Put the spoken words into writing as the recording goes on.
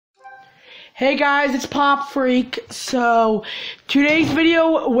Hey guys, it's Pop Freak. So, today's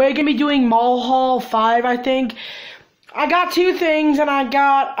video, we're going to be doing Mall Haul 5, I think. I got two things, and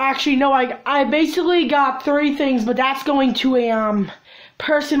I basically got three things, but that's going to a,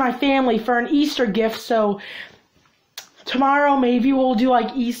 person in my family for an Easter gift, so tomorrow maybe we'll do,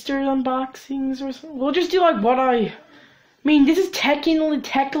 like, Easter unboxings or something. We'll just do, like, this is technically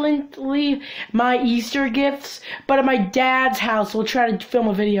my Easter gifts, but at my dad's house, we'll try to film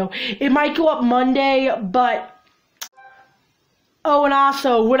a video. It might go up Monday, but... Oh, and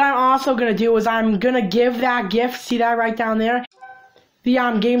also, what I'm also going to do is I'm going to give that gift, see that right down there? The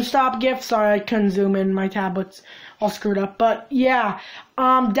GameStop gift. Sorry, I couldn't zoom in, my tablet's all screwed up. But, yeah,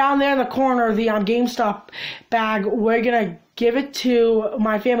 down there in the corner, the GameStop bag, we're going to give it to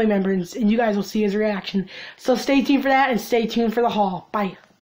my family members, and you guys will see his reaction. So stay tuned for that, and stay tuned for the haul. Bye.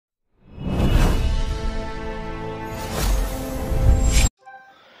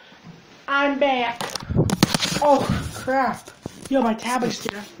 I'm back. Oh, crap. Yo, my tablet's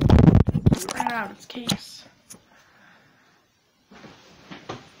there. Right out of its case.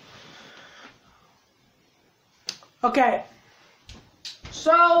 Okay.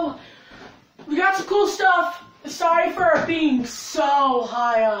 So, we got some cool stuff. Sorry for being so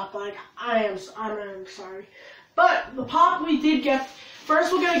high up. I'm sorry. But the pop we did get.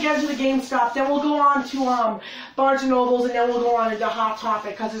 First, we're gonna get to the GameStop. Then we'll go on to Barnes and Nobles, and then we'll go on into Hot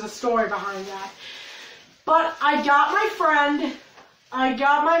Topic because there's a story behind that. But I got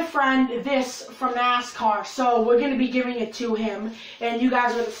my friend this from NASCAR, so we're gonna be giving it to him, and you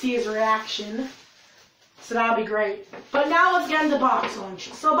guys are gonna see his reaction. So that'll be great. But now let's get into box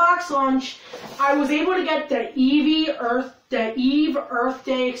lunch. So box lunch, I was able to get the Eve Earth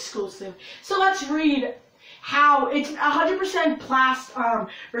Day exclusive. So let's read how it's 100%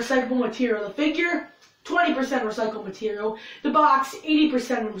 recyclable material. The figure, 20% recycled material. The box,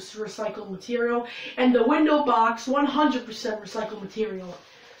 80% recycled material. And the window box, 100% recycled material.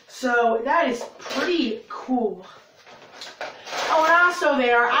 So that is pretty cool. Oh, and also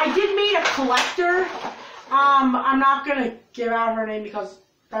there, I did meet a collector. I'm not gonna give out her name because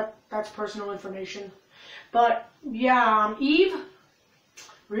that's personal information. But yeah, Eve,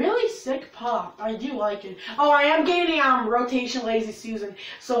 really sick pop. I do like it. Oh, I am getting rotation Lazy Susan,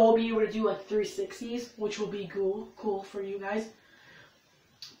 so we'll be able to do like 360s, which will be cool for you guys.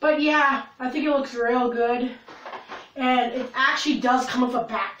 But yeah, I think it looks real good. And it actually does come with a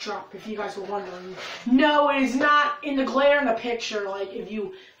backdrop, if you guys were wondering. No, it is not in the glare in the picture, like if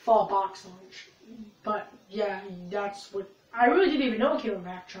you fall box lunch. But yeah, that's what I really didn't even know it came with a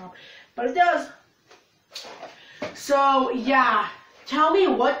backdrop, but it does. So yeah, tell me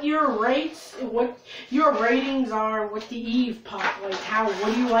what your ratings are with the Eve pop. Like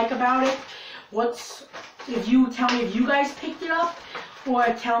what do you like about it? Tell me if you guys picked it up, or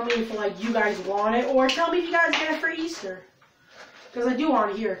tell me if you guys want it, or tell me if you guys get it for Easter. Because I do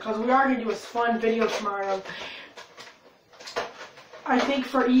want to hear, because we are gonna do a fun video tomorrow. I think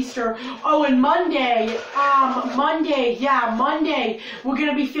for Easter. Oh, and Monday, we're going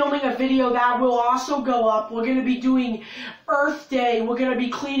to be filming a video that will also go up. We're going to be doing Earth Day. We're going to be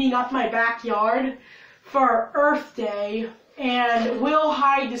cleaning up my backyard for Earth Day. And we'll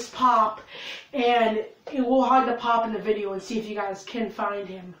hide this pop, and we'll hide the pop in the video and see if you guys can find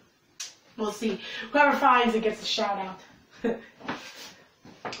him. We'll see. Whoever finds it gets a shout out.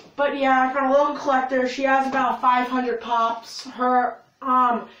 But yeah, I found a local collector. She has about 500 pops. Her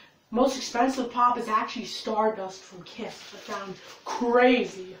most expensive pop is actually Stardust from Kiss. I found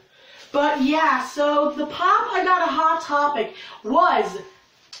crazy. But yeah, so the pop I got a Hot Topic was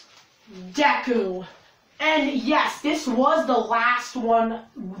Deku. And yes, this was the last one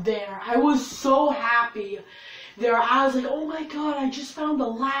there. I was so happy there. I was like, oh my god, I just found the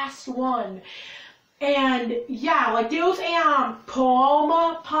last one. And yeah, there was a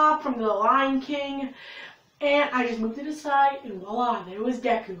Paloma pop from The Lion King, and I just moved it aside, and voila, there was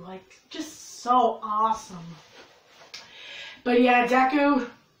Deku. Just so awesome. But yeah, Deku,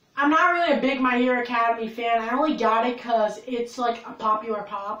 I'm not really a big My Hero Academy fan. I only got it because it's a popular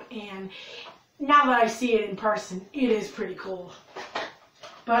pop, and now that I see it in person, it is pretty cool.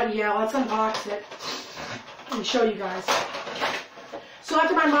 But yeah, let's unbox it and show you guys. So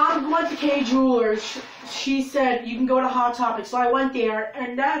after my mom went to K Jewelers, she said, you can go to Hot Topic. So I went there,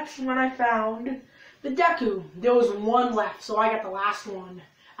 and that's when I found the Deku. There was one left, so I got the last one.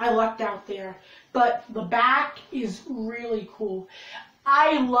 I lucked out there. But the back is really cool.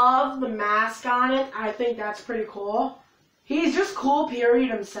 I love the mask on it. I think that's pretty cool. He's just cool, period,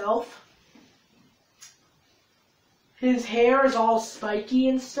 himself. his hair is all spiky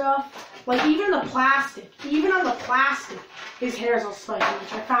and stuff. Like even on the plastic, his hair is all spiky,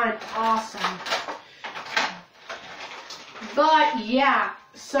 which I find awesome. But yeah,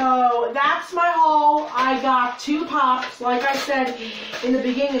 so that's my haul. I got 2 pops, like I said in the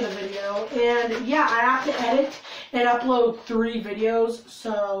beginning of the video. And yeah, I have to edit and upload 3 videos.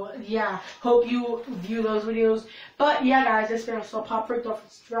 So yeah, hope you view those videos. But yeah, guys, this video is still Pop Freak. Don't forget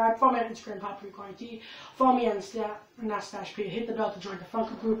to subscribe. Follow me on Instagram, Pop Freak YT. Follow me on Stash P. Hit the bell to join the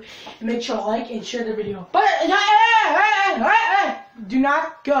Funko group. And make sure to like and share the video. But do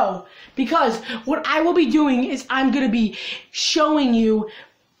not go, because what I will be doing is I'm going to be showing you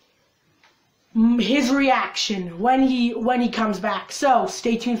his reaction when he comes back. So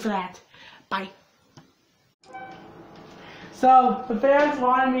stay tuned for that. Bye. So the fans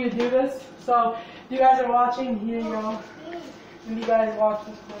wanted me to do this. So if you guys are watching, here you go. And you guys watch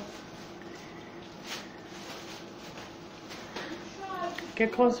this one.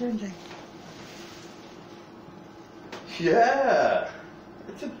 Get closer and Jake. Yeah,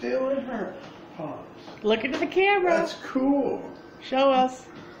 it's a deal in her pops. Look into the camera. That's cool. Show us.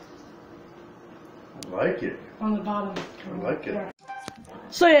 I like it. On the bottom. I like it. Yeah.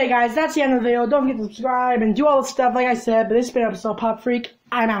 So yeah, guys, that's the end of the video. Don't forget to subscribe and do all the stuff like I said. But this has been episode Pop Freak.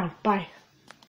 I'm out. Bye.